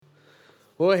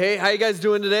Well, hey, how you guys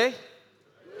doing today?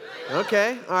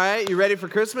 Okay, all right. You ready for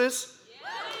Christmas?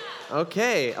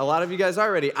 Okay, a lot of you guys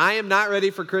are ready. I am not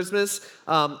ready for Christmas.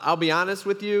 I'll be honest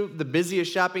with you. The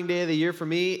busiest shopping day of the year for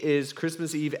me is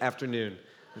Christmas Eve afternoon.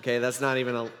 Okay, that's not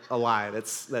even a lie. That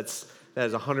is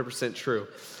 100% true.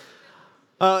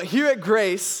 Here at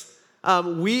Grace,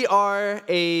 we are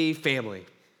a family.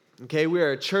 Okay, we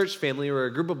are a church family. We're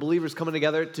a group of believers coming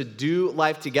together to do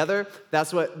life together.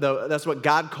 That's what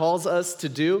God calls us to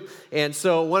do. And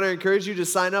so I want to encourage you to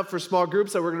sign up for small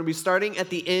groups that we're going to be starting at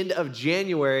the end of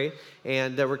January.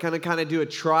 And we're going to kind of do a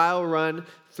trial run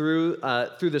through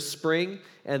the spring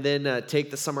and then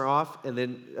take the summer off and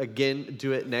then again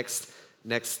do it next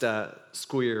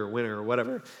school year or winter or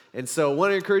whatever. And so I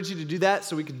want to encourage you to do that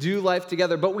so we can do life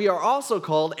together. But we are also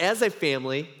called as a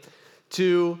family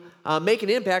to make an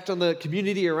impact on the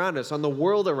community around us, on the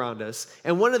world around us.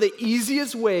 And one of the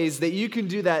easiest ways that you can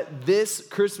do that this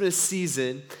Christmas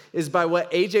season is by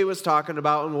what AJ was talking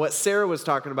about and what Sarah was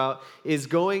talking about, is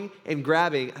going and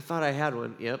grabbing, I thought I had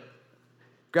one,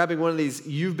 grabbing one of these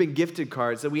You've Been Gifted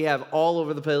cards that we have all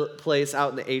over the place out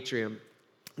in the atrium.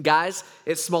 Guys,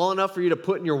 it's small enough for you to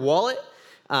put in your wallet.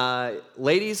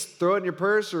 Ladies, throw it in your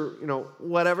purse or,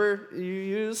 whatever you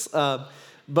use.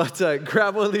 But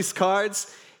grab one of these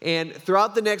cards, and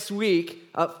throughout the next week,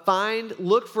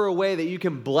 look for a way that you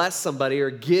can bless somebody or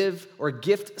give or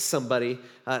gift somebody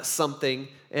something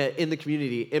in the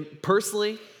community. And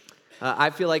personally,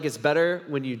 I feel like it's better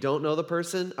when you don't know the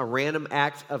person, a random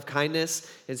act of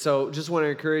kindness. And so just want to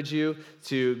encourage you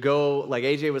to go, like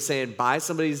AJ was saying, buy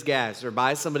somebody's gas or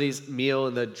buy somebody's meal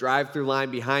in the drive-through line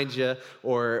behind you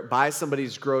or buy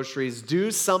somebody's groceries.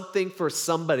 Do something for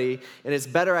somebody. And it's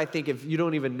better, I think, if you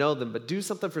don't even know them, but do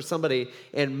something for somebody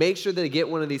and make sure that they get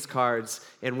one of these cards.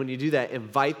 And when you do that,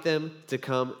 invite them to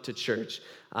come to church.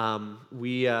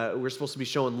 We're supposed to be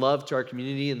showing love to our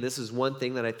community, and this is one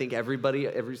thing that I think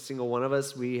every single one of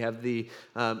us, we have the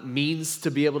means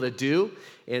to be able to do,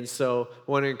 and so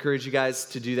I want to encourage you guys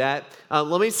to do that.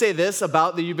 Let me say this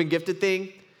about the You've Been Gifted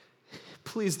thing.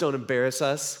 Please don't embarrass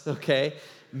us, okay?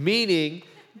 Meaning,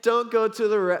 don't go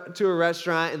to a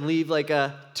restaurant and leave like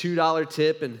a $2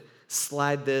 tip and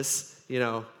slide this,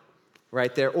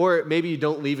 right there. Or maybe you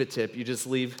don't leave a tip, you just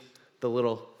leave the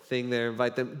little thing there,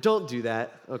 invite them. Don't do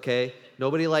that, okay?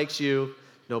 Nobody likes you.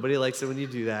 Nobody likes it when you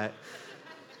do that.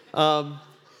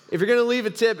 If you're going to leave a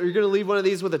tip, or you're going to leave one of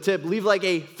these with a tip, leave like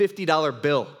a $50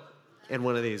 bill in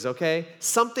one of these, okay?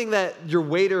 Something that your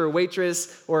waiter or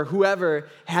waitress or whoever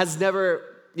has never,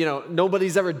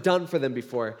 nobody's ever done for them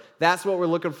before. That's what we're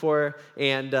looking for,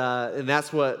 and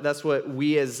that's what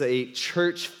we as a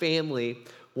church family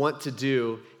want to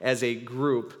do as a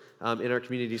group in our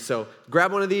community. So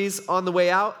grab one of these on the way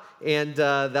out, and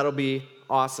that'll be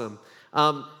awesome.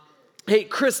 Hey,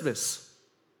 Christmas,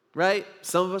 right?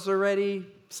 Some of us are ready.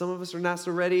 Some of us are not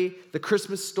so ready. The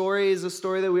Christmas story is a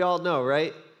story that we all know,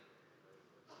 right?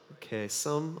 Okay,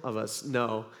 some of us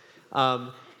know.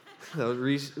 I'll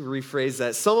rephrase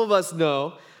that. Some of us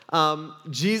know.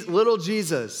 Little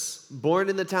Jesus, born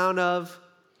in the town of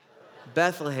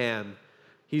Bethlehem.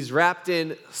 He's wrapped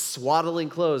in swaddling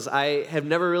clothes. I have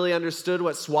never really understood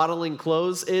what swaddling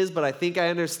clothes is, but I think I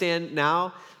understand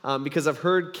now because I've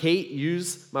heard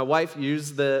my wife,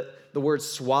 use the word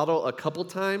swaddle a couple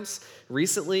times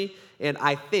recently, and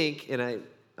I think, and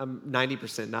I'm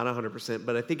 90%, not 100%,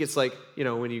 but I think it's like,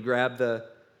 when you grab the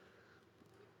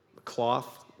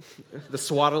cloth, the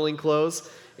swaddling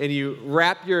clothes, and you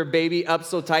wrap your baby up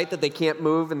so tight that they can't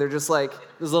move, and they're just like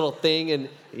this little thing, and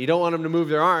you don't want them to move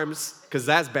their arms, because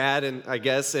that's bad, and I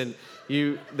guess, and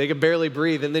they can barely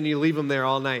breathe, and then you leave them there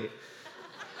all night.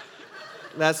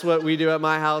 That's what we do at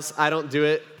my house. I don't do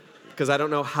it, because I don't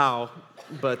know how,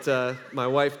 but my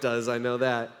wife does, I know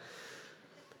that.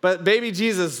 But baby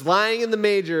Jesus lying in the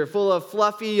manger full of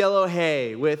fluffy yellow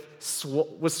hay with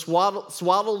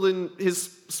swaddled in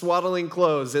his swaddling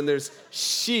clothes, and there's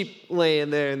sheep laying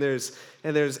there, and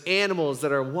there's animals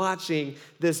that are watching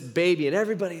this baby, and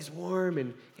everybody's warm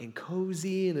and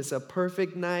cozy, and it's a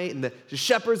perfect night, and the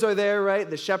shepherds are there, right?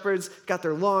 The shepherds got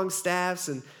their long staffs,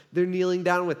 and they're kneeling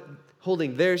down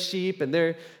holding their sheep, and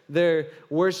they're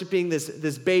worshiping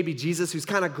this baby Jesus who's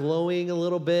kind of glowing a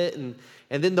little bit, and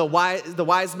then the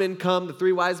wise men come, the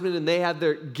three wise men, and they have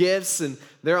their gifts, and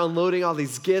they're unloading all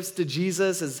these gifts to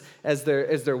Jesus as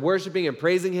they're worshiping and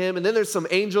praising him. And then there's some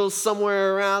angels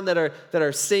somewhere around that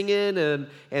are singing,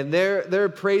 and they're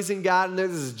praising God. And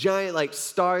there's this giant like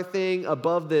star thing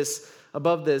above this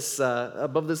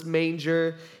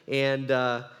manger,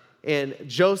 and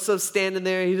Joseph's standing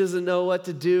there. He doesn't know what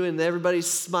to do, and everybody's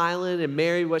smiling. And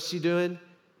Mary, what's she doing?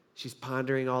 She's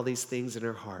pondering all these things in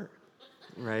her heart.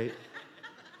 right?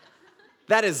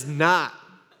 That is not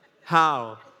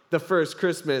how the first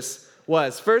Christmas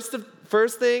was.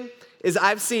 First thing is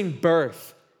I've seen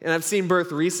birth, and I've seen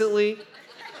birth recently,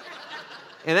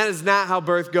 and that is not how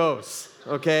birth goes,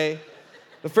 okay?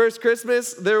 The first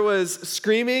Christmas, there was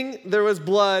screaming, there was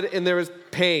blood, and there was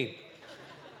pain,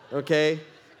 okay?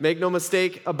 Make no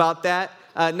mistake about that.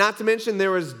 Not to mention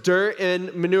there was dirt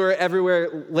and manure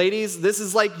everywhere. Ladies, this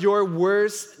is like your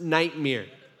worst nightmare,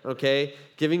 okay?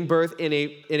 Giving birth in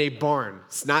a barn.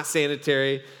 It's not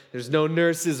sanitary. There's no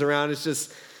nurses around. It's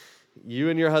just you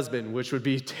and your husband, which would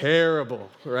be terrible,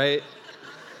 right?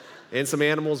 And some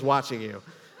animals watching you.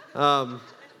 But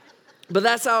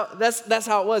that's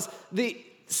how it was.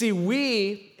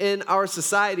 We in our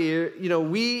society,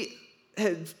 we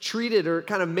had treated or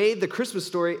kind of made the Christmas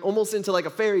story almost into like a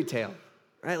fairy tale,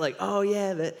 right? Like, oh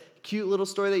yeah, that cute little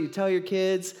story that you tell your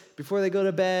kids before they go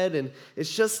to bed, and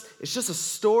it's just a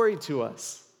story to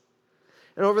us.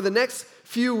 And over the next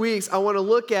few weeks, I want to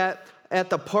look at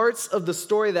the parts of the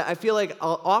story that I feel like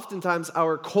oftentimes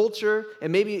our culture,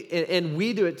 and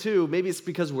we do it too, maybe it's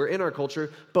because we're in our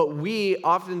culture, but we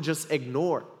often just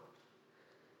ignore.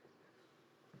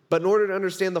 But in order to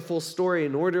understand the full story,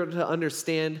 in order to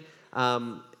understand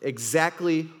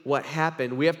exactly what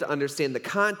happened, we have to understand the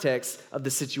context of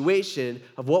the situation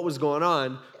of what was going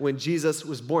on when Jesus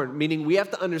was born, meaning we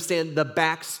have to understand the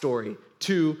backstory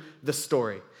to the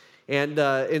story.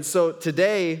 And so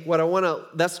today,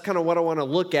 that's kind of what I want to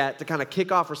look at to kind of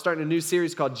kick off. We're starting a new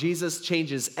series called Jesus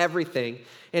Changes Everything.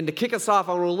 And to kick us off,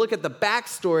 I want to look at the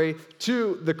backstory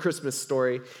to the Christmas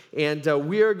story. And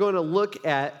we are going to look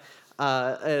at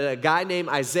a guy named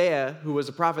Isaiah, who was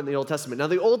a prophet in the Old Testament. Now,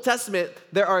 the Old Testament,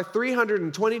 there are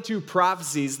 322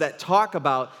 prophecies that talk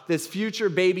about this future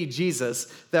baby Jesus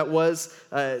that was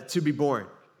to be born.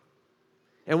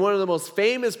 And one of the most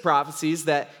famous prophecies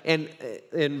and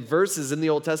verses in the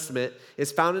Old Testament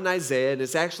is found in Isaiah, and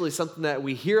it's actually something that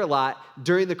we hear a lot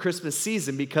during the Christmas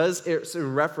season because it's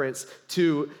in reference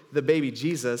to the baby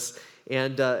Jesus.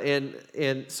 And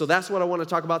so that's what I want to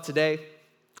talk about today.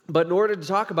 But in order to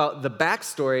talk about the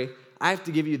backstory, I have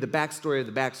to give you the backstory of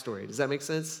the backstory. Does that make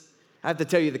sense? I have to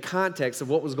tell you the context of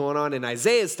what was going on in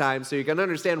Isaiah's time so you can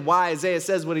understand why Isaiah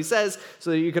says what he says,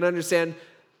 so that you can understand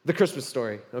the Christmas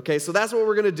story, okay? So that's what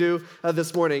we're going to do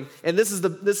this morning. And this is the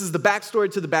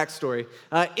backstory to the backstory.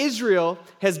 Israel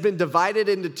has been divided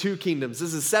into two kingdoms.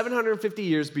 This is 750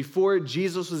 years before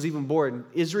Jesus was even born.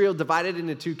 Israel divided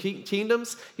into two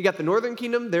kingdoms. You got the northern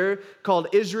kingdom. They're called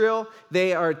Israel.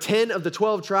 They are 10 of the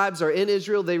 12 tribes are in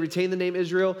Israel. They retain the name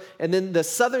Israel. And then the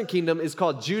southern kingdom is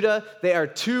called Judah. They are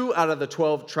 2 out of the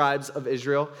 12 tribes of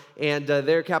Israel. And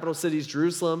their capital city is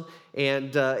Jerusalem.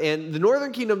 And the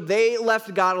northern kingdom, they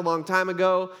left God a long time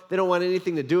ago. They don't want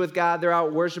anything to do with God. They're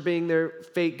out worshiping their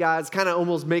fake gods, kind of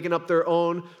almost making up their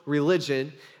own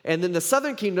religion. And then the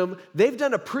southern kingdom, they've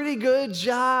done a pretty good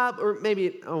job, or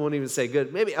maybe, I won't even say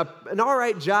good, maybe an all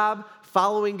right job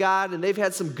following God, and they've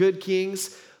had some good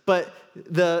kings. But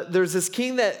there's this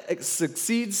king that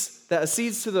accedes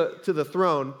to the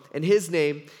throne, and his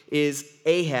name is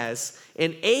Ahaz.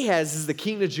 And Ahaz is the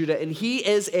king of Judah, and he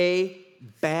is a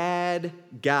bad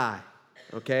guy,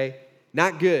 okay?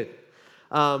 Not good.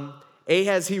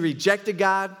 Ahaz, he rejected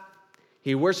God.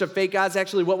 He worshiped fake gods.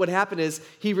 Actually, what would happen is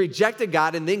he rejected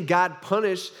God, and then God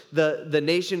punished the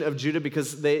nation of Judah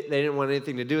because they didn't want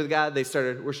anything to do with God. They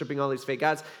started worshiping all these fake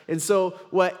gods. And so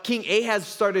what King Ahaz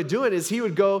started doing is he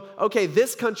would go, okay,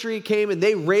 this country came and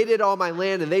they raided all my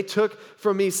land and they took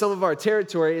from me some of our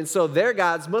territory. And so their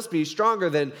gods must be stronger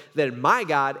than my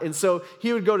God. And so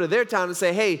he would go to their town and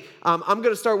say, hey, I'm going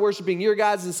to start worshiping your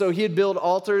gods. And so he'd build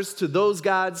altars to those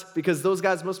gods because those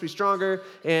gods must be stronger,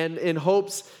 and in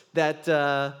hopes that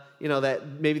that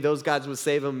maybe those gods would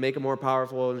save him, make him more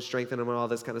powerful, and strengthen him, and all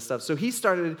this kind of stuff. So he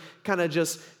started kind of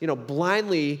just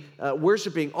blindly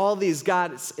worshiping all these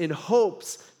gods in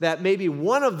hopes that maybe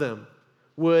one of them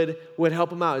would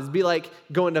help him out. It'd be like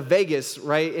going to Vegas,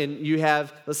 right? And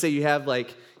let's say you have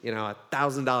like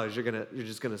 $1,000. You're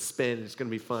just gonna spend. It's gonna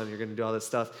be fun. You're gonna do all this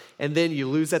stuff, and then you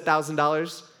lose that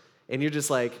 $1,000, and you're just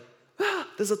like,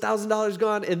 there's $1,000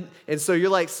 gone. And so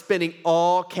you're like spending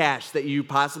all cash that you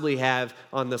possibly have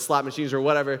on the slot machines or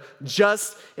whatever,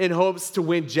 just in hopes to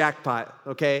win jackpot,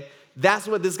 okay? That's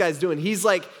what this guy's doing. He's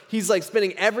like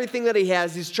spending everything that he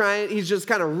has. He's just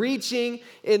kind of reaching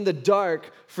in the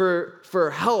dark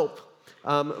for help,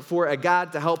 for a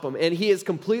God to help him. And he has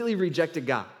completely rejected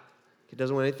God. He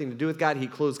doesn't want anything to do with God. He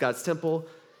closed God's temple.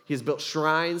 He's built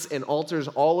shrines and altars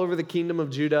all over the kingdom of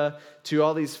Judah to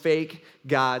all these fake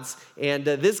gods. And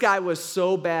this guy was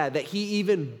so bad that he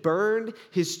even burned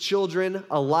his children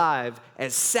alive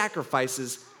as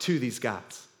sacrifices to these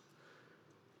gods.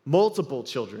 Multiple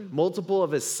children, multiple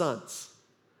of his sons.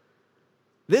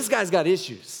 This guy's got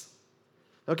issues.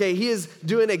 Okay, he is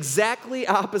doing exactly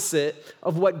opposite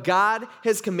of what God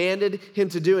has commanded him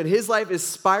to do. And his life is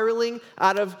spiraling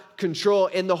out of control.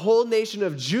 And the whole nation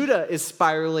of Judah is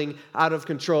spiraling out of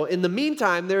control. In the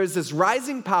meantime, there is this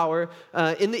rising power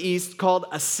in the east called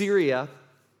Assyria.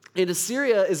 And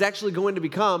Assyria is actually going to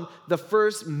become the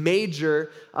first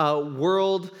major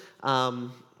world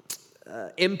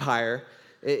empire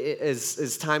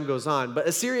as time goes on. But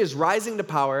Assyria is rising to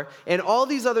power, and all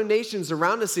these other nations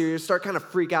around Assyria start kind of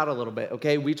freak out a little bit,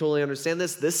 okay? We totally understand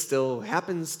this. This still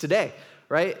happens today,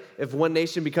 right? If one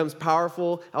nation becomes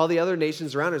powerful, all the other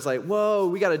nations around is like, whoa,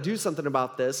 we got to do something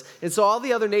about this. And so all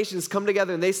the other nations come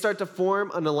together, and they start to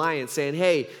form an alliance, saying,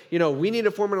 hey, we need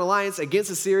to form an alliance against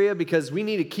Assyria because we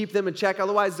need to keep them in check.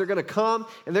 Otherwise, they're going to come,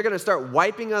 and they're going to start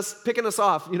wiping us, picking us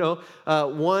off,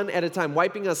 one at a time,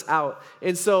 wiping us out.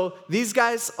 And so these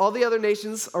guys, all the other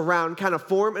nations around, kind of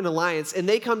form an alliance, and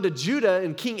they come to Judah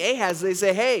and King Ahaz, and they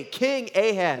say, hey, King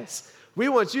Ahaz, we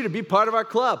want you to be part of our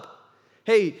club.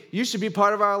 Hey, you should be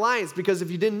part of our alliance because if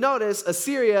you didn't notice,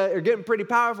 Assyria are getting pretty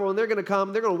powerful and they're going to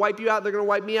come, they're going to wipe you out, they're going to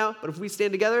wipe me out, but if we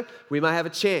stand together, we might have a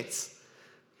chance,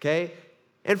 okay?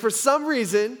 And for some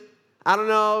reason, I don't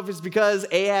know if it's because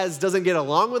Ahaz doesn't get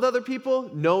along with other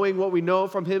people, knowing what we know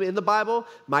from him in the Bible.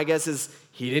 My guess is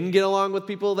he didn't get along with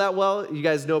people that well. You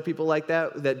guys know people like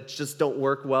that just don't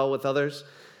work well with others,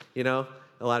 A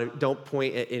lot of, don't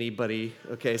point at anybody,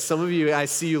 okay? Some of you, I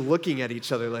see you looking at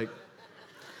each other like,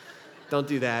 don't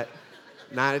do that.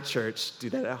 Not at church. Do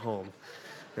that at home.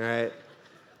 All right?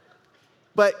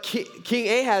 But King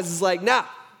Ahaz is like, nah,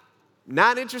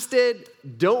 not interested.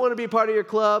 Don't want to be part of your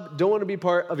club. Don't want to be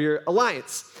part of your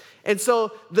alliance. And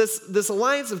so this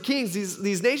alliance of kings,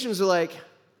 these nations are like,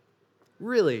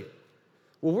 really?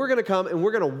 Well, we're going to come and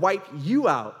we're going to wipe you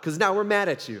out because now we're mad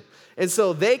at you. And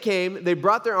so they came, they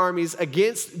brought their armies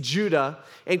against Judah,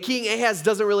 and King Ahaz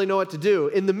doesn't really know what to do.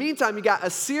 In the meantime, you got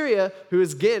Assyria, who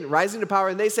is again rising to power,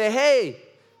 and they say, hey,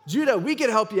 Judah, we can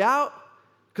help you out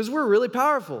because we're really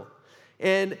powerful.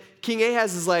 And King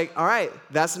Ahaz is like, all right,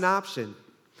 that's an option.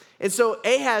 And so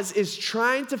Ahaz is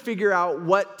trying to figure out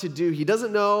what to do. He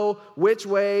doesn't know which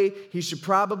way he should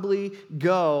probably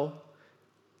go.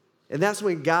 And that's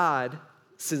when God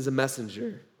sends a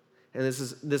messenger. And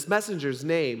this messenger's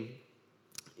name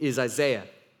is Isaiah.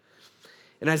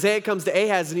 And Isaiah comes to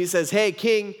Ahaz and he says, hey,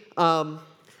 king, God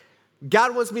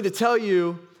wants me to tell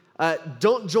you,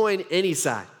 don't join any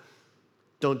side.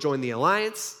 Don't join the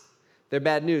alliance. They're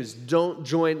bad news. Don't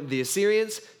join the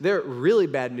Assyrians. They're really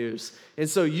bad news. And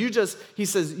so he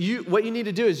says, what you need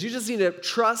to do is you just need to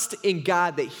trust in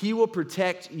God that he will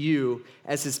protect you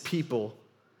as his people.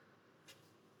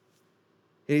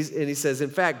 And he says, in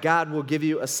fact, God will give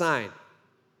you a sign.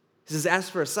 He says,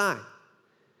 ask for a sign.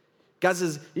 God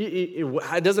says,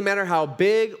 it doesn't matter how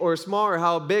big or small or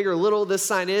how big or little this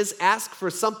sign is, ask for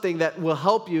something that will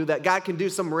help you, that God can do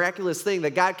some miraculous thing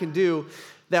that God can do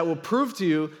that will prove to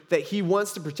you that he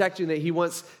wants to protect you and that he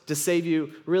wants to save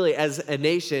you really as a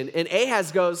nation. And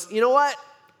Ahaz goes, you know what?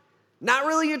 Not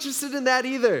really interested in that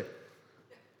either.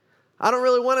 I don't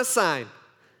really want a sign.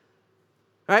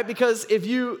 All right, because if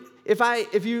you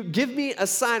give me a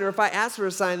sign or if I ask for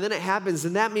a sign, then it happens,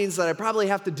 and that means that I probably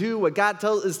have to do what God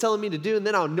is telling me to do, and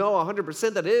then I'll know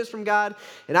 100% that it is from God,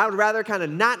 and I would rather kind of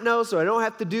not know so I don't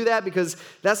have to do that because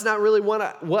that's not really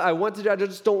what I want to do. I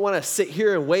just don't want to sit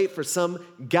here and wait for some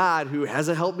God who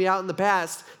hasn't helped me out in the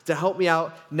past to help me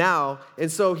out now.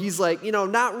 And so he's like,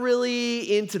 not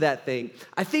really into that thing.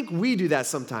 I think we do that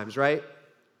sometimes, right?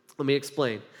 Let me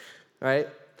explain, all right?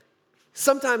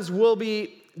 Sometimes we'll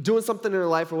be doing something in our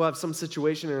life or we'll have some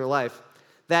situation in our life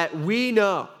that we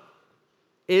know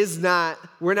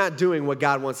we're not doing what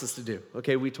God wants us to do,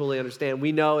 okay? We totally understand.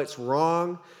 We know it's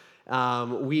wrong.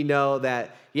 We know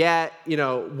that,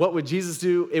 what would Jesus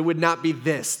do? It would not be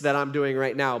this that I'm doing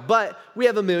right now. But we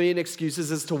have a million excuses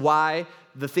as to why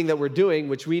the thing that we're doing,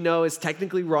 which we know is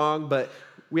technically wrong, but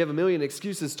we have a million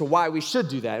excuses to why we should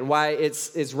do that and why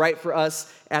it's right for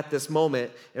us at this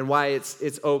moment and why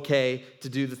it's okay to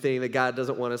do the thing that God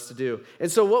doesn't want us to do.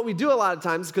 And so what we do a lot of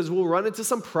times is because we'll run into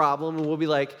some problem and we'll be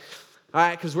like, all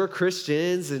right, because we're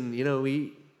Christians and,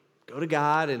 we go to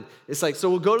God. And it's like, so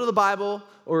we'll go to the Bible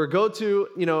or we'll go to,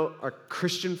 our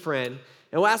Christian friend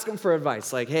and we'll ask them for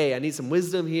advice. Like, hey, I need some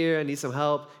wisdom here. I need some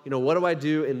help. What do I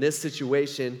do in this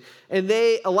situation? And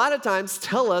they, a lot of times,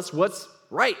 tell us what's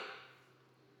right.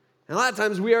 And a lot of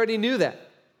times we already knew that.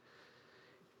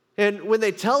 And when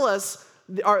they tell us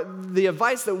the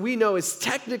advice that we know is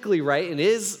technically right and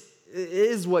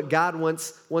is what God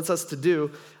wants us to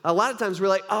do, a lot of times we're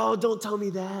like, oh, don't tell me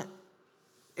that.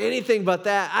 Anything but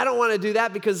that. I don't want to do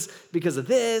that because of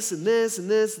this and this and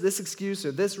this excuse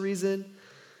or this reason.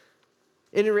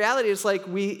 And in reality, it's like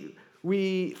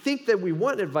we think that we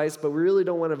want advice, but we really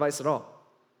don't want advice at all.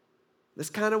 This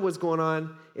kind of what's going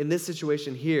on in this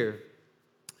situation here.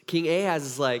 King Ahaz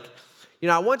is like,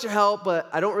 I want your help, but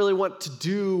I don't really want to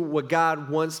do what God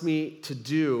wants me to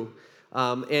do.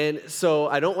 And so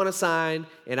I don't want to sign,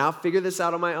 and I'll figure this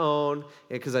out on my own,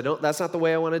 because that's not the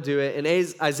way I want to do it. And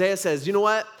Isaiah says, you know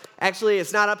what? Actually,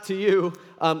 it's not up to you.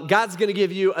 God's going to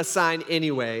give you a sign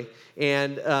anyway,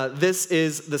 and this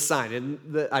is the sign.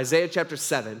 In Isaiah chapter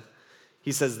 7,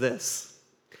 he says this.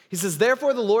 He says,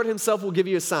 therefore the Lord himself will give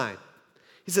you a sign.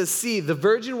 He says, see, the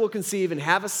virgin will conceive and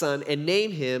have a son and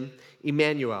name him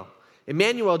Emmanuel.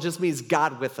 Emmanuel just means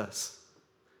God with us.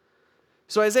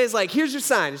 So Isaiah's like, here's your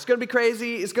sign. It's going to be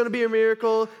crazy. It's going to be a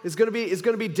miracle. It's going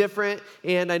to be different.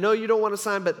 And I know you don't want to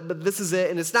sign, but this is it.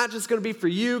 And it's not just going to be for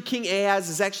you, King Ahaz.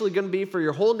 It's actually going to be for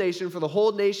your whole nation, for the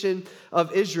whole nation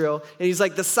of Israel. And he's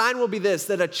like, the sign will be this,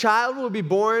 that a child will be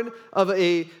born of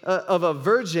a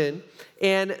virgin,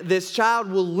 and this child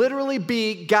will literally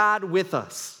be God with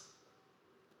us.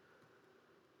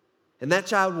 And that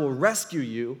child will rescue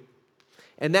you,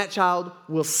 and that child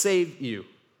will save you.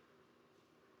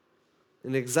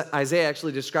 And Isaiah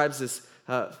actually describes this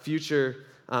future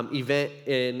event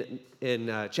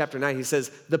in chapter 9. He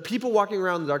says, the people walking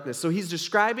around in darkness. So he's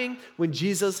describing when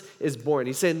Jesus is born.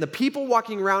 He's saying, the people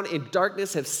walking around in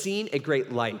darkness have seen a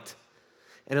great light,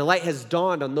 and a light has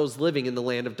dawned on those living in the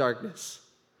land of darkness.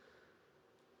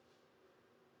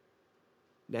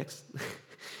 Next.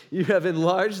 You have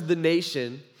enlarged the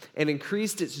nation and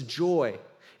increased its joy.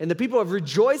 And the people have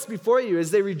rejoiced before you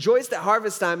as they rejoiced at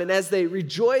harvest time and as they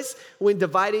rejoice when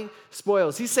dividing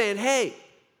spoils. He's saying, hey,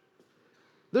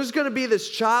 there's going to be this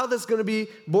child that's going to be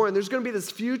born. There's going to be this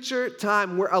future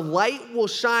time where a light will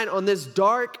shine on this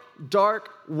dark, dark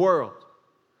world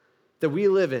that we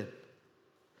live in.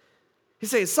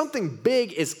 He's saying something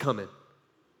big is coming.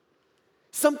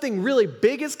 Something really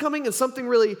big is coming and something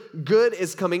really good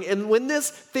is coming. And when this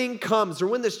thing comes, or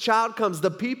when this child comes,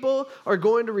 the people are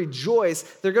going to rejoice.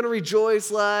 They're going to rejoice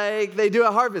like they do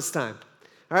at harvest time.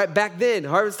 All right, back then,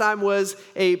 harvest time was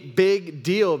a big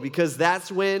deal because that's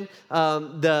when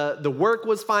the work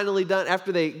was finally done.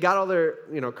 After they got all their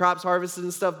crops harvested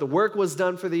and stuff, the work was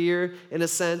done for the year in a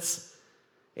sense.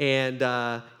 And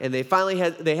they finally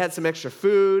had some extra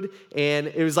food, and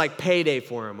it was like payday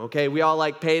for them. Okay, we all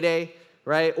like payday.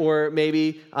 Right? Or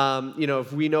maybe,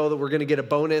 if we know that we're going to get a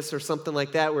bonus or something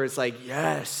like that, where it's like,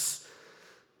 yes,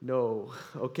 no,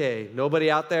 okay, nobody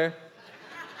out there?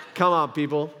 Come on,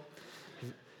 people.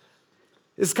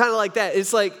 It's kind of like that.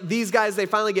 It's like these guys, they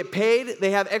finally get paid,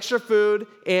 they have extra food,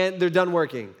 and they're done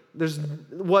working.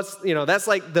 That's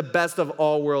like the best of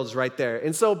all worlds right there.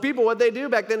 And so people, what they do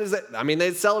back then is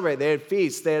they'd celebrate, they'd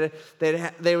feast,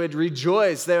 they would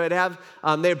rejoice,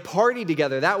 they'd party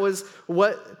together. That was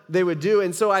what they would do.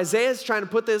 And so Isaiah's trying to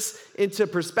put this into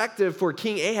perspective for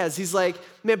King Ahaz. He's like,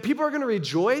 man, people are going to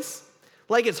rejoice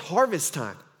like it's harvest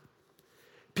time.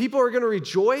 People are going to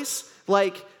rejoice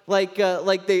like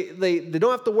they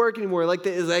don't have to work anymore, like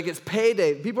it's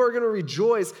payday. People are going to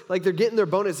rejoice like they're getting their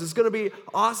bonus. It's going to be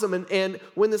awesome. And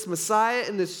when this Messiah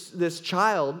and this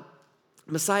child,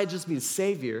 Messiah just means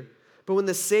Savior, but when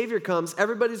the Savior comes,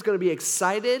 everybody's going to be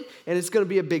excited, and it's going to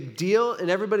be a big deal, and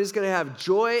everybody's going to have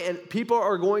joy, and people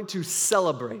are going to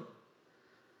celebrate.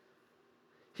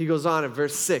 He goes on in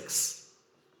verse 6.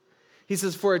 He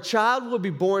says, for a child will be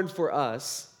born for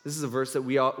us. This is a verse that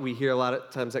we hear a lot of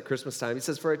times at Christmas time. He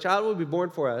says, for a child will be born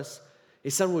for us,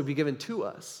 a son will be given to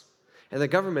us, and the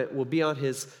government will be on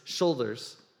his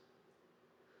shoulders.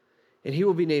 And he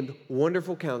will be named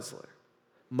Wonderful Counselor,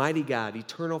 Mighty God,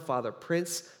 Eternal Father,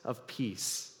 Prince of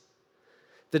Peace.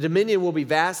 The dominion will be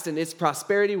vast, and its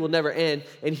prosperity will never end,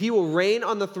 and he will reign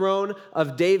on the throne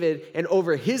of David and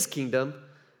over his kingdom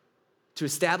to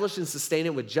establish and sustain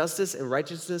it with justice and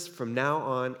righteousness from now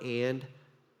on and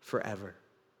forever.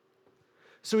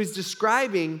 So he's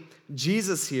describing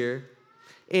Jesus here,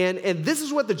 and this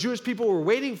is what the Jewish people were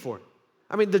waiting for.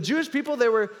 I mean, the Jewish people, they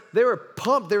were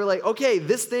pumped. They were like, okay,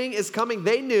 this thing is coming.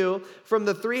 They knew from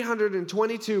the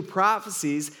 322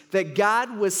 prophecies that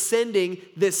God was sending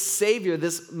this Savior,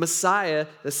 this Messiah,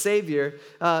 the Savior,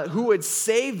 who would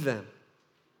save them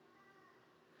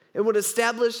and would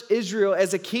establish Israel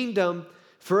as a kingdom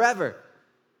forever.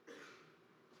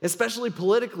 especially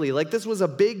politically. Like, this was a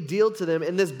big deal to them,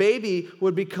 and this baby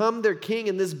would become their king,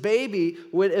 and this baby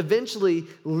would eventually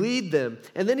lead them.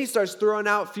 And then he starts throwing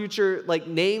out future, like,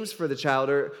 names for the child,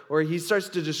 or he starts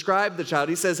to describe the child.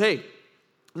 He says, hey,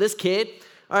 this kid,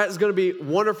 all right, is going to be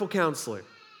Wonderful Counselor,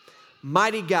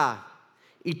 Mighty God,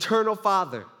 Eternal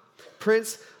Father,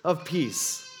 Prince of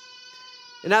Peace.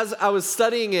 And as I was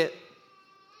studying it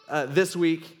this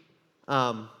week,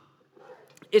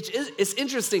 it's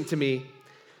interesting to me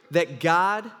that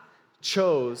God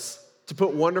chose to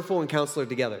put Wonderful and Counselor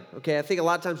together. Okay, I think a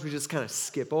lot of times we just kind of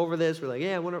skip over this. We're like,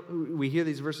 yeah, we hear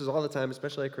these verses all the time,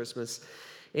 especially at Christmas.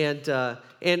 And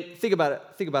think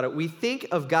about it. We think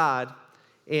of God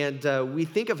and we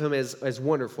think of him as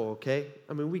wonderful, okay?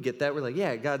 I mean, we get that. We're like,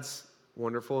 yeah, God's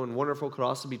wonderful, and wonderful could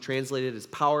also be translated as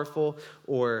powerful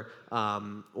or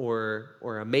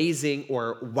amazing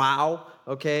or wow,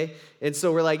 okay? And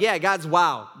so we're like, yeah, God's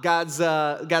wow.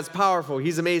 God's powerful.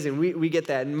 He's amazing. We get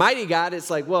that. And mighty God, it's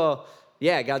like, well,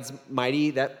 yeah, God's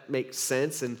mighty. That makes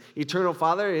sense. And eternal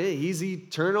Father, he's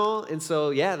eternal. And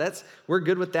so, yeah, we're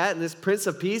good with that. And this Prince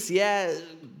of Peace, yeah,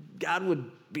 God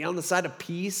would be on the side of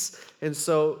peace. And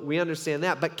so we understand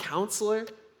that. But Counselor,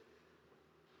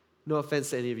 no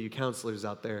offense to any of you counselors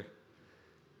out there.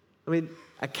 I mean,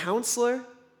 a counselor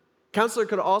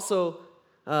could also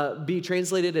be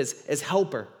translated as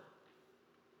helper.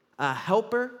 A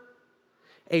helper,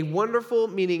 a wonderful,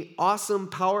 meaning awesome,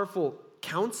 powerful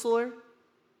counselor.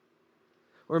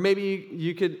 Or maybe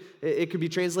it could be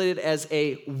translated as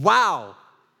a wow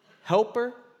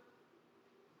helper.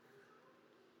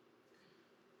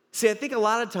 See, I think a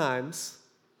lot of times,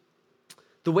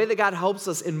 the way that God helps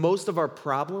us in most of our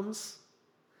problems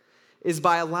is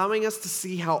by allowing us to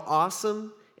see how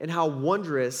awesome and how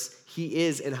wondrous he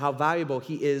is and how valuable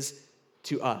he is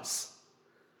to us.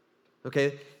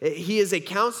 Okay? He is a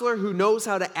counselor who knows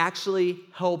how to actually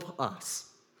help us.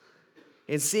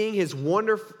 And seeing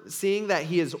that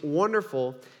he is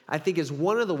wonderful, I think, is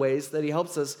one of the ways that he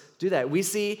helps us do that. We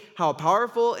see how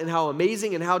powerful and how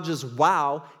amazing and how just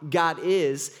wow God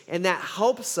is, and that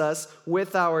helps us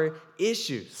with our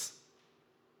issues.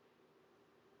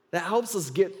 That helps us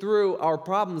get through our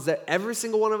problems that every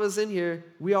single one of us in here,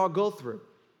 we all go through.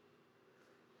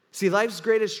 See, life's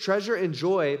greatest treasure and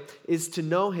joy is to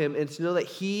know him and to know that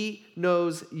he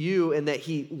knows you and that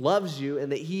he loves you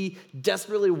and that he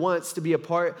desperately wants to be a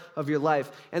part of your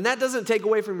life. And that doesn't take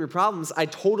away from your problems. I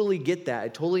totally get that. I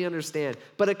totally understand.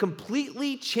 But it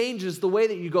completely changes the way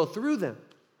that you go through them.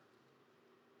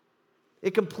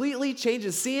 It completely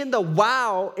changes. Seeing the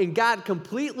wow in God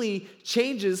completely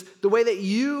changes the way that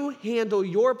you handle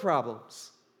your problems.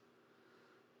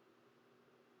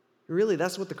 Really,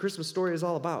 that's what the Christmas story is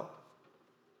all about.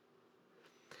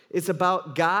 It's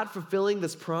about God fulfilling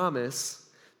this promise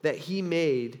that he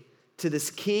made to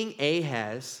this King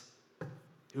Ahaz,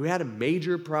 who had a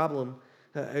major problem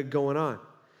going on.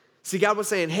 See, God was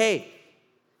saying, hey,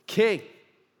 king,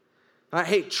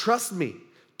 hey, trust me.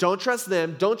 Don't trust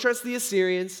them. Don't trust the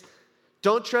Assyrians.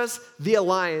 Don't trust the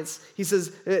alliance. He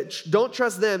says, don't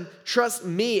trust them. Trust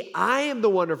me. I am the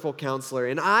wonderful counselor,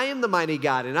 and I am the mighty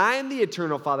God, and I am the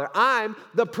eternal Father. I'm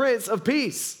the Prince of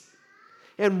Peace.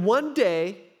 And one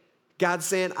day, God's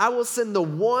saying, I will send the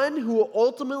one who will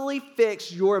ultimately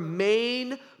fix your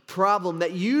main problem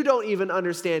that you don't even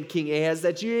understand, King Ahaz,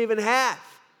 that you even have.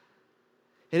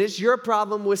 And it's your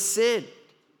problem with sin.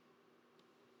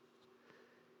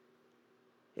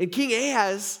 And King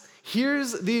Ahaz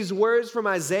hears these words from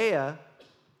Isaiah,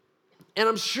 and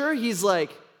I'm sure he's like,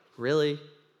 really?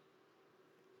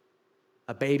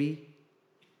 A baby?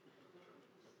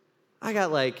 I'm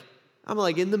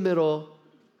like in the middle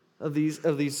of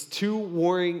these two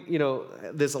warring,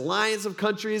 this alliance of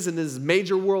countries and this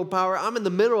major world power. I'm in the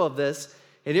middle of this,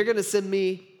 and you're going to send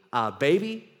me a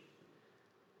baby?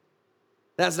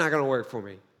 That's not going to work for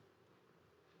me.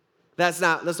 That's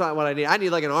not what I need. I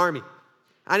need like an army.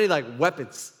 I need like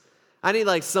weapons. I need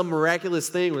like some miraculous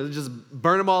thing where they just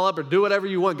burn them all up or do whatever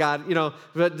you want, God,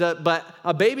 But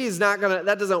a baby is not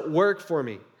that doesn't work for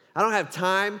me. I don't have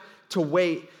time to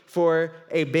wait for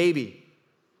a baby.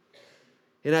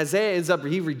 And Isaiah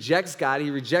he rejects God.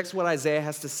 He rejects what Isaiah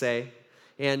has to say.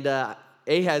 And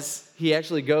Ahaz, he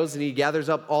actually goes and he gathers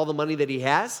up all the money that he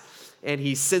has and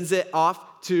he sends it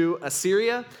off to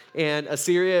Assyria. And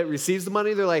Assyria receives the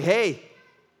money. They're like, hey,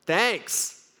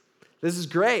 thanks. This is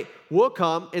great. We'll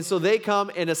come. And so they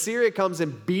come, and Assyria comes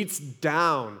and beats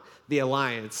down the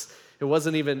alliance. It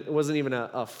wasn't even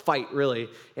a fight, really.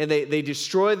 And they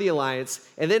destroy the alliance.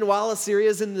 And then while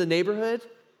Assyria's in the neighborhood,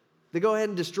 they go ahead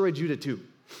and destroy Judah too.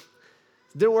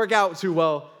 It didn't work out too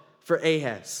well for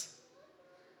Ahaz.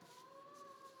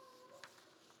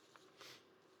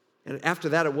 And after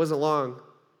that, it wasn't long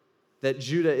that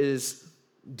Judah is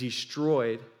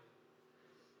destroyed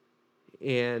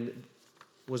and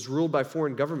was ruled by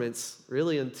foreign governments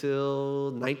really until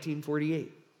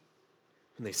 1948,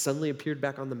 when they suddenly appeared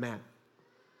back on the map.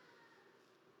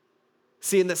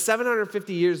 See, in the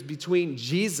 750 years between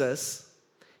Jesus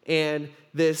and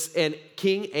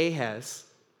King Ahaz,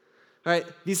 all right,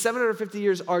 these 750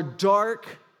 years are dark.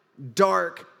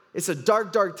 It's a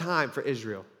dark time for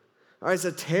Israel. All right, it's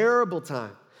a terrible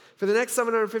time. For the next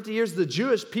 750 years, the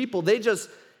Jewish people, they just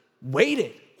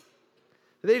waited.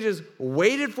 They just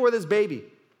waited for this baby.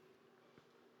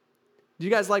 Do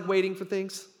you guys like waiting for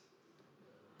things?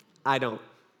 I don't,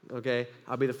 okay?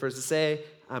 I'll be the first to say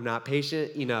I'm not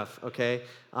patient enough, okay?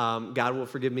 God will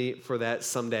forgive me for that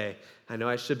someday. I know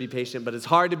I should be patient, but it's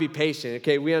hard to be patient,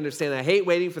 okay? We understand that. I hate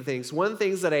waiting for things. Let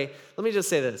me just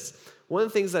say this. One of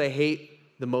the things that I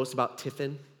hate the most about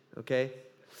Tiffin, okay?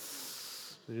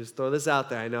 Let me just throw this out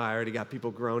there. I know I already got people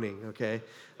groaning, okay?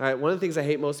 All right, one of the things I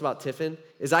hate most about Tiffin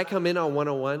is I come in on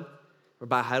 101 or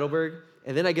by Heidelberg,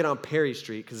 and then I get on Perry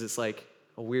Street because it's like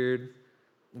a weird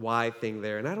Y thing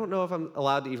there. And I don't know if I'm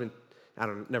allowed to even,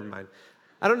 never mind.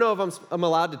 I don't know if I'm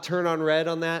allowed to turn on red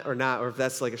on that or not, or if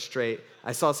that's like a straight.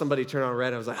 I saw somebody turn on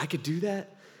red. I was like, I could do that?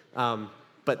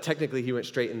 But technically he went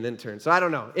straight and then turned. So I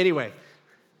don't know. Anyway,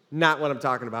 not what I'm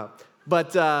talking about.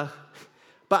 But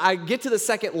I get to the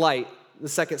second light, the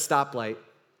second stoplight,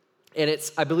 and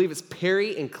I believe it's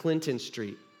Perry and Clinton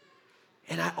Street.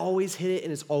 And I always hit it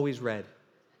and it's always red.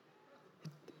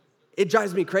 It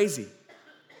drives me crazy.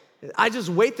 I just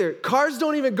wait there. Cars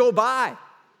don't even go by.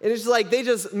 And it's like they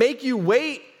just make you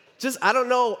wait. I don't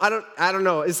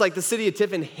know. It's like the city of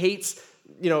Tiffin hates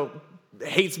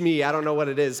me. I don't know what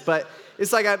it is. But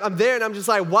it's like I'm there and I'm just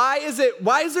like, why is there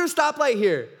a stoplight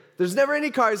here? There's never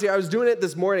any cars here. I was doing it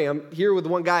this morning. I'm here with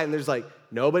one guy and there's like,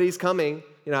 nobody's coming.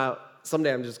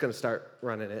 Someday I'm just going to start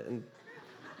running it. And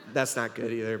that's not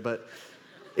good either. But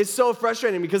it's so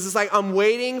frustrating because it's like I'm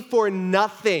waiting for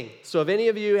nothing. So if any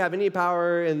of you have any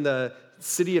power in the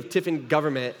city of Tiffin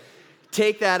government,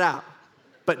 take that out.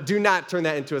 But do not turn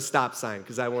that into a stop sign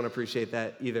because I won't appreciate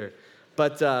that either.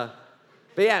 But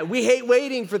yeah, we hate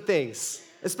waiting for things,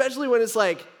 especially when it's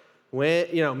like,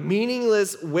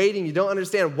 meaningless waiting. You don't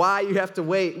understand why you have to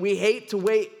wait. We hate to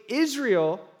wait.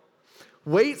 Israel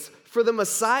waits for the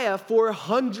Messiah for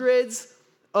hundreds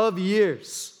of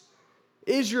years.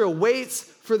 Israel waits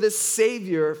for this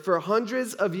Savior for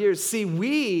hundreds of years. See,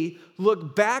 we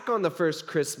look back on the first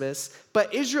Christmas,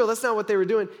 but Israel, that's not what they were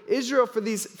doing. Israel, for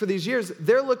these years,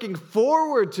 they're looking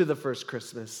forward to the first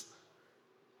Christmas.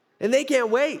 And they can't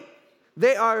wait.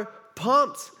 They are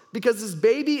pumped because this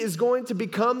baby is going to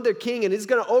become their king and he's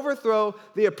going to overthrow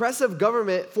the oppressive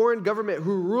government, foreign government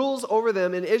who rules over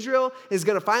them. And Israel is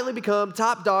going to finally become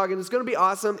top dog and it's going to be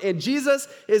awesome. And Jesus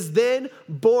is then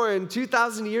born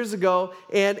 2,000 years ago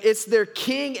and it's their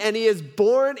king and he is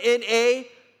born in a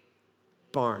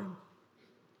barn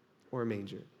or a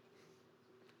manger.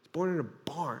 He's born in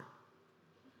a barn.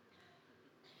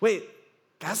 Wait,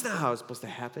 that's not how it's supposed to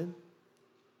happen.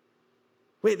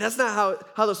 Wait, that's not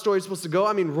how the story's supposed to go.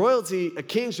 I mean, royalty, a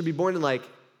king should be born in like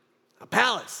a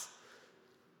palace.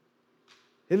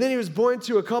 And then he was born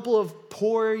to a couple of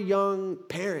poor young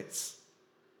parents.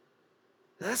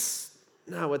 That's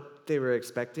not what they were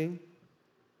expecting.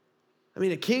 I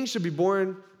mean, a king should be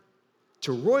born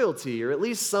to royalty or at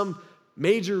least some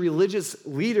major religious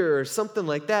leader or something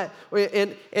like that.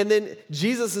 And then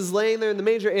Jesus is laying there in the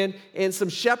manger and some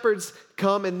shepherds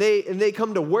come and they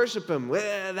come to worship him.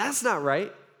 Well, that's not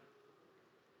right.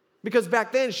 Because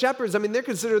back then, shepherds, they're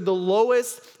considered the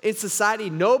lowest in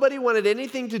society. Nobody wanted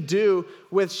anything to do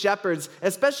with shepherds,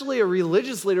 especially a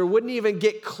religious leader wouldn't even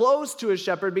get close to a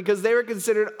shepherd because they were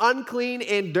considered unclean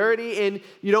and dirty and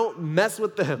you don't mess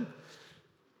with them.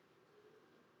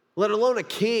 Let alone a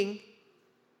king.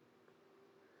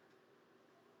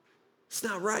 It's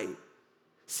not right.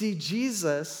 See,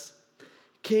 Jesus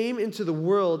came into the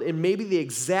world in maybe the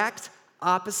exact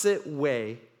opposite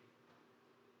way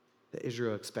that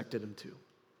Israel expected him to.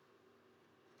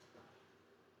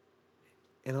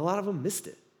 And a lot of them missed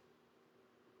it.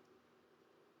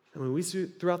 We see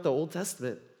throughout the Old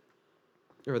Testament,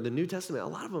 or the New Testament, a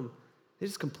lot of them, they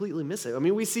just completely miss it.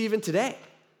 We see even today.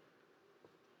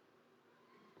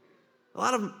 A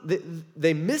lot of them,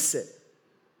 they miss it.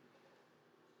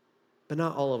 But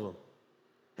not all of them.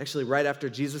 Actually, right after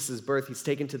Jesus' birth, he's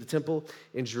taken to the temple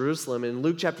in Jerusalem. And in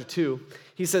Luke chapter 2,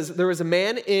 he says, there was a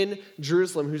man in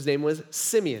Jerusalem whose name was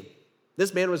Simeon.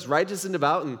 This man was righteous and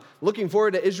devout and looking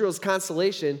forward to Israel's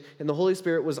consolation, and the Holy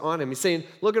Spirit was on him. He's saying,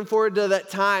 looking forward to that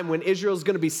time when Israel's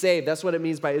going to be saved. That's what it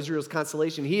means by Israel's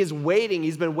consolation. He is waiting.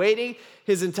 He's been waiting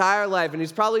his entire life, and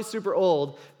he's probably super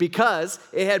old because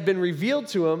it had been revealed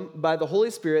to him by the Holy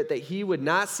Spirit that he would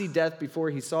not see death before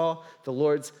he saw the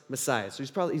Lord's Messiah. So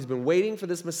he's been waiting for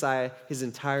this Messiah his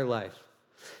entire life.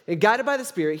 And guided by the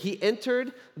Spirit, he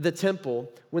entered the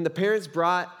temple when the parents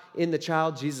brought in the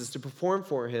child Jesus to perform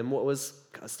for him what was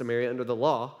customary under the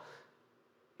law.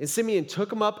 And Simeon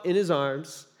took him up in his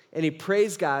arms, and he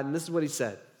praised God, and this is what he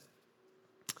said.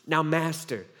 Now,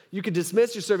 Master, you can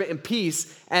dismiss your servant in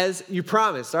peace as you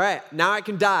promised. All right, now I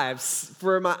can die.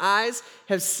 For my eyes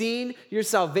have seen your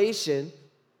salvation,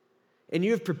 and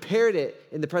you have prepared it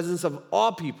in the presence of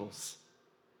all peoples.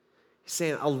 He's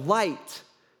saying, a light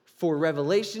for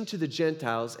revelation to the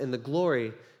Gentiles and the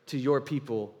glory to your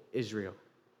people, Israel.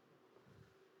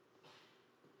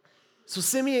 So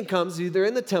Simeon comes, they're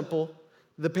in the temple.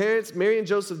 The parents, Mary and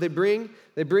Joseph, they bring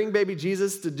baby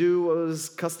Jesus to do what was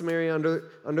customary under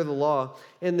the law.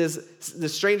 And this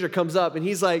stranger comes up and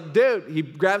he's like, dude, he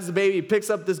grabs the baby, he picks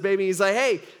up this baby, and he's like,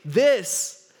 hey,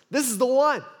 this is the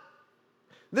one.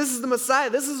 This is the Messiah.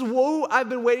 This is who I've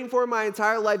been waiting for my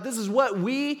entire life. This is what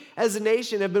we as a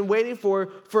nation have been waiting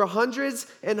for hundreds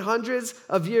and hundreds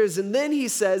of years. And then he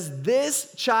says,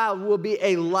 this child will be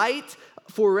a light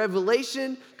for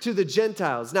revelation to the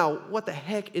Gentiles. Now, what the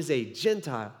heck is a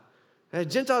Gentile? A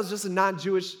Gentile is just a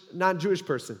non-Jewish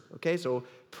person, okay? So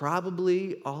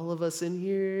probably all of us in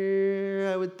here,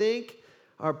 I would think,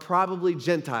 are probably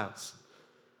Gentiles.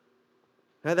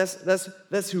 Now,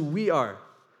 that's who we are.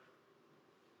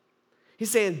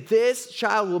 He's saying this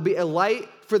child will be a light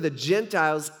for the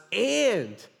Gentiles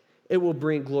and it will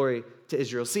bring glory to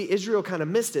Israel. See, Israel kind of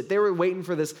missed it. They were waiting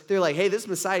for this. They're like, hey, this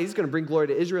Messiah, he's going to bring glory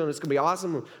to Israel and it's going to be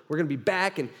awesome. We're going to be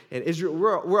back and Israel,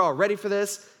 we're all ready for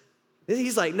this. And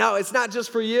he's like, no, it's not just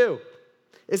for you.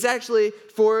 It's actually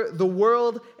for the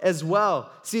world as well.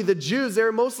 See, the Jews,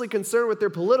 they're mostly concerned with their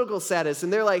political status,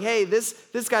 and they're like, hey, this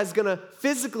guy's going to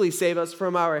physically save us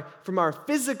from our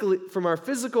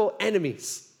physical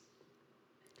enemies.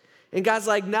 And God's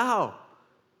like, no.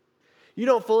 You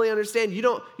don't fully understand. You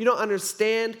don't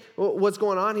understand what's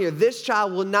going on here. This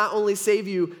child will not only save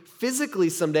you physically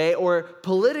someday or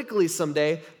politically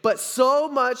someday, but so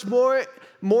much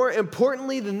more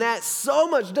importantly than that, so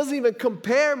much, doesn't even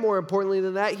compare more importantly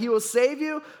than that, he will save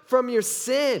you from your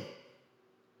sin.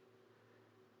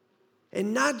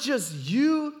 And not just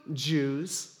you,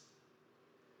 Jews,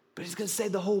 but he's going to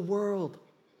save the whole world.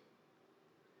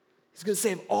 He's going to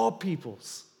save all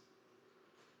peoples.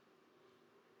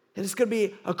 And it's going to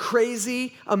be a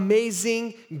crazy,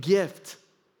 amazing gift.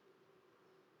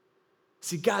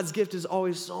 See, God's gift is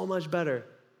always so much better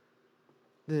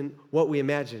than what we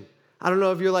imagine. I don't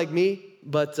know if you're like me,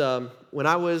 but when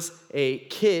I was a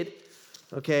kid,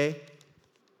 okay,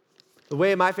 the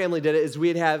way my family did it is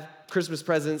we'd have Christmas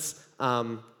presents,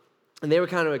 and they would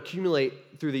kind of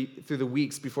accumulate through the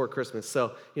weeks before Christmas.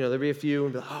 So, there'd be a few,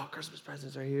 and be like, oh, Christmas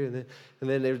presents are here, and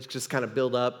then they would just kind of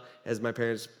build up as my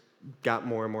parents got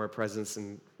more and more presents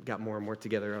and got more and more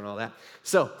together and all that.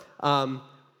 So,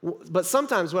 but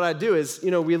sometimes what I'd do is,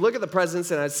 we look at the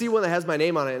presents and I'd see one that has my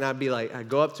name on it and I'd be like, I'd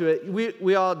go up to it.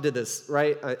 We all did this,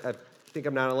 right? I think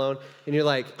I'm not alone. And you're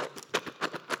like,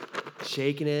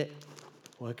 shaking it.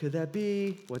 What could that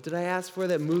be? What did I ask for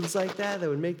that moves like that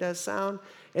would make that sound?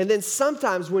 And then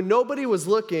sometimes when nobody was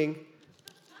looking,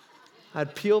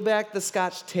 I'd peel back the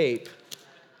Scotch tape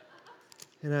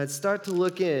and I'd start to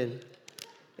look in.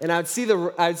 And I'd see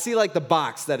like the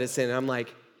box that it's in. And I'm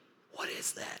like, what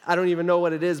is that? I don't even know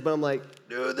what it is, but I'm like,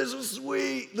 dude, this is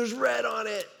sweet. There's red on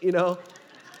it,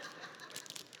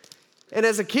 And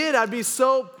as a kid, I'd be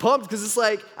so pumped because it's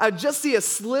like, I'd just see a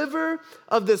sliver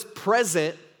of this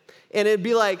present and it'd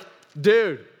be like,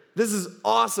 dude, this is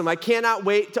awesome. I cannot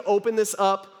wait to open this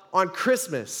up on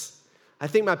Christmas. I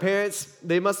think my parents,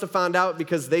 they must have found out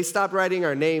because they stopped writing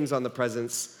our names on the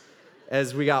presents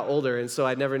as we got older, and so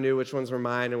I never knew which ones were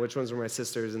mine and which ones were my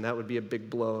sisters, and that would be a big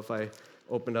blow if I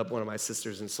opened up one of my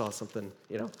sisters and saw something,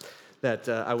 that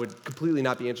I would completely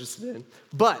not be interested in.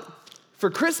 But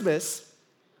for Christmas,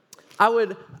 I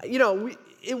would,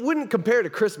 it wouldn't compare to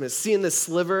Christmas, seeing this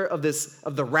sliver of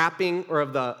the wrapping or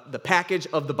of the package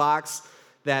of the box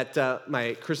that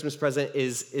my Christmas present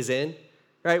is in,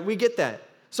 right? We get that.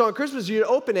 So on Christmas, you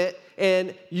open it,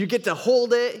 and you get to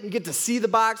hold it, you get to see the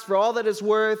box for all that it's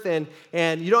worth, and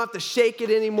you don't have to shake it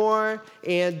anymore,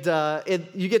 and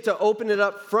you get to open it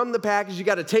up from the package. You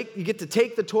get to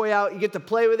take the toy out, you get to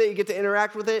play with it, you get to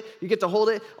interact with it, you get to hold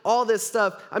it, all this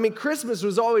stuff. I mean, Christmas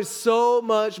was always so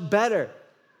much better.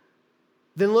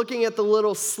 than looking at the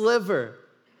little sliver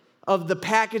of the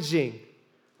packaging,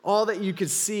 all that you could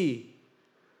see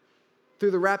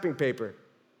through the wrapping paper.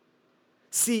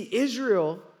 See,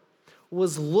 Israel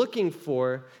was looking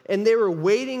for, and they were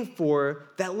waiting for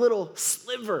that little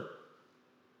sliver.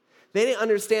 They didn't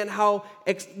understand how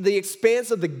the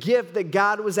expanse of the gift that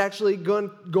God was actually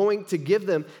going to give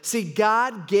them. See,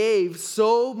 God gave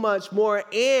so much more,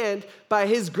 and by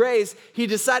His grace, He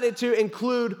decided to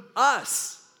include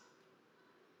us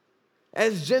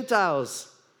as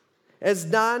Gentiles, as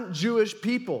non-Jewish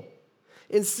people.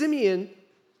 And Simeon,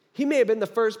 he may have been the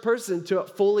first person to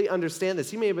fully understand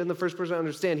this. He may have been the first person to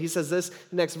understand. He says this,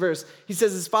 next verse. He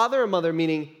says his father and mother,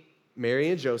 meaning Mary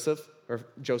and Joseph, or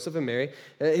Joseph and Mary,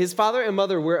 his father and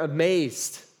mother were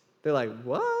amazed. They're like,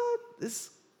 what? This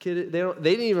kid, they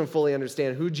didn't even fully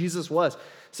understand who Jesus was.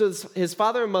 So his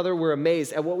father and mother were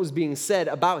amazed at what was being said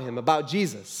about him, about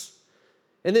Jesus.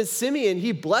 And then Simeon,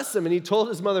 he blessed him and he told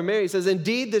his mother Mary, he says,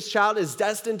 indeed, this child is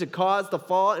destined to cause the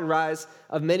fall and rise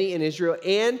of many in Israel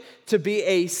and to be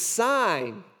a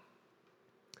sign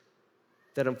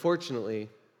that unfortunately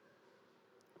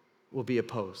will be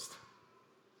opposed.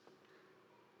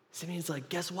 Simeon's like,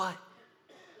 guess what?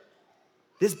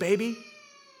 This baby,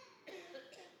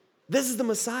 this is the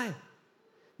Messiah.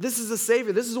 This is the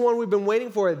Savior. This is the one we've been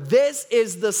waiting for. This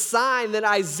is the sign that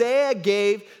Isaiah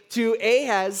gave to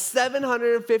Ahaz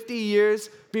 750 years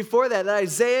before that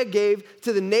Isaiah gave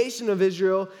to the nation of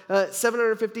Israel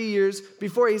 750 years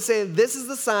before. He's saying, this is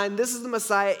the sign. This is the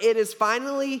Messiah. It is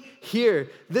finally here.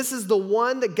 This is the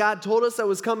one that God told us that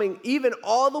was coming even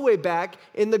all the way back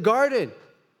in the garden.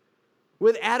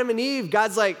 With Adam and Eve,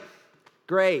 God's like,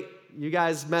 great, you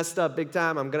guys messed up big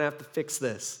time. I'm going to have to fix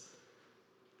this.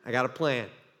 I got a plan.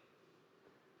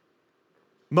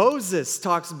 Moses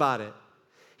talks about it.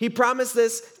 He promised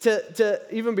this to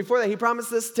even before that, he promised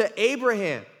this to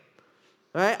Abraham.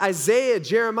 All right? Isaiah,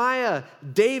 Jeremiah,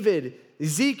 David,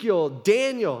 Ezekiel,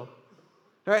 Daniel.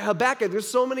 All right, Habakkuk, there's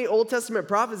so many Old Testament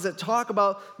prophets that talk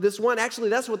about this one. Actually,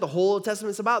 that's what the whole Old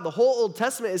Testament's about. The whole Old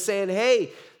Testament is saying, hey,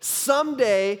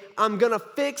 someday I'm going to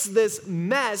fix this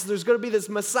mess. There's going to be this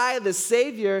Messiah, this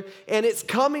Savior, and it's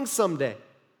coming someday.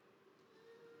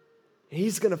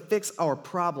 He's going to fix our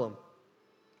problem.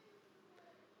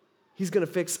 He's going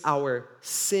to fix our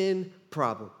sin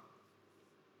problem.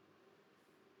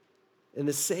 And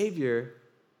the Savior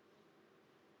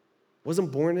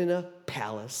wasn't born in a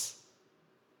palace.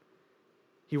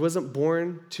 He wasn't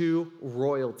born to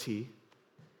royalty.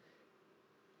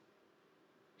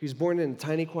 He was born in a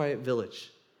tiny, quiet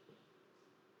village.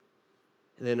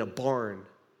 And then a barn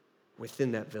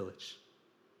within that village.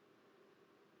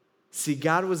 See,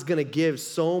 God was going to give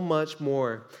so much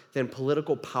more than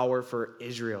political power for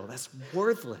Israel. That's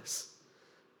worthless.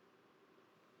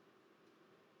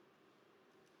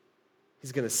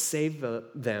 He's going to save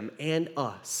them and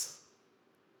us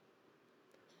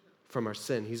from our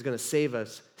sin. He's going to save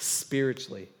us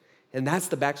spiritually. And that's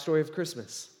the backstory of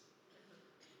Christmas.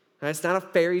 Now, it's not a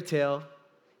fairy tale.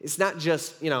 It's not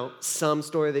just, some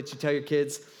story that you tell your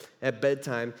kids at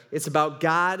bedtime. It's about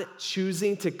God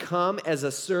choosing to come as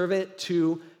a servant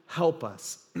to help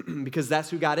us because that's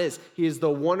who God is. He is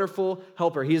the wonderful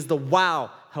helper. He is the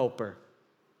wow helper.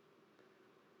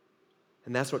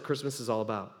 And that's what Christmas is all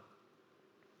about.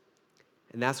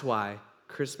 And that's why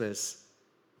Christmas,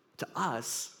 to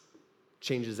us,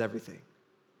 changes everything.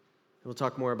 And we'll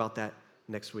talk more about that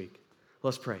next week.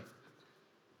 Let's pray.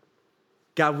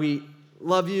 God, we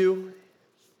love you,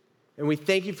 and we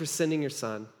thank you for sending your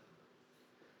Son,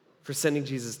 for sending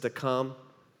Jesus to come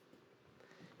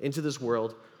into this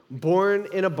world, born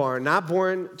in a barn, not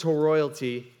born to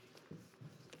royalty,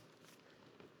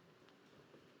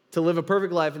 to live a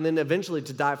perfect life, and then eventually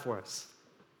to die for us.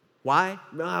 Why?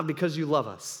 Because you love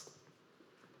us.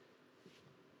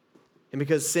 And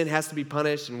because sin has to be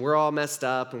punished, and we're all messed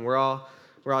up, and we're all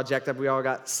jacked up, we all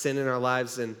got sin in our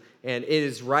lives, and it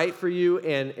is right for you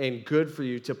and good for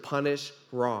you to punish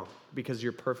wrong because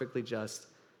you're perfectly just.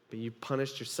 But you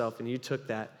punished yourself, and you took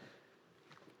that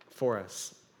for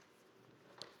us.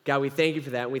 God, we thank you for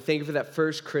that, and we thank you for that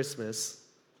first Christmas.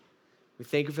 We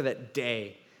thank you for that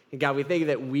day. And God, we thank you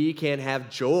that we can have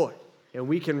joy, and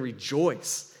we can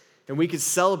rejoice. And we can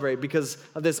celebrate because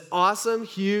of this awesome,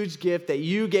 huge gift that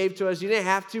you gave to us. You didn't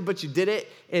have to, but you did it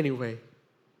anyway.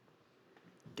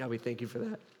 God, we thank you for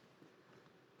that.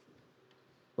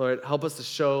 Lord, help us to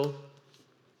show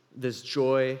this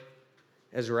joy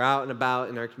as we're out and about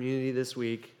in our community this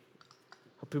week.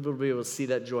 Help people to be able to see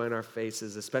that joy in our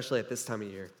faces, especially at this time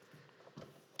of year.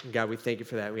 And God, we thank you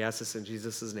for that. We ask this in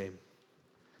Jesus' name.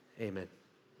 Amen.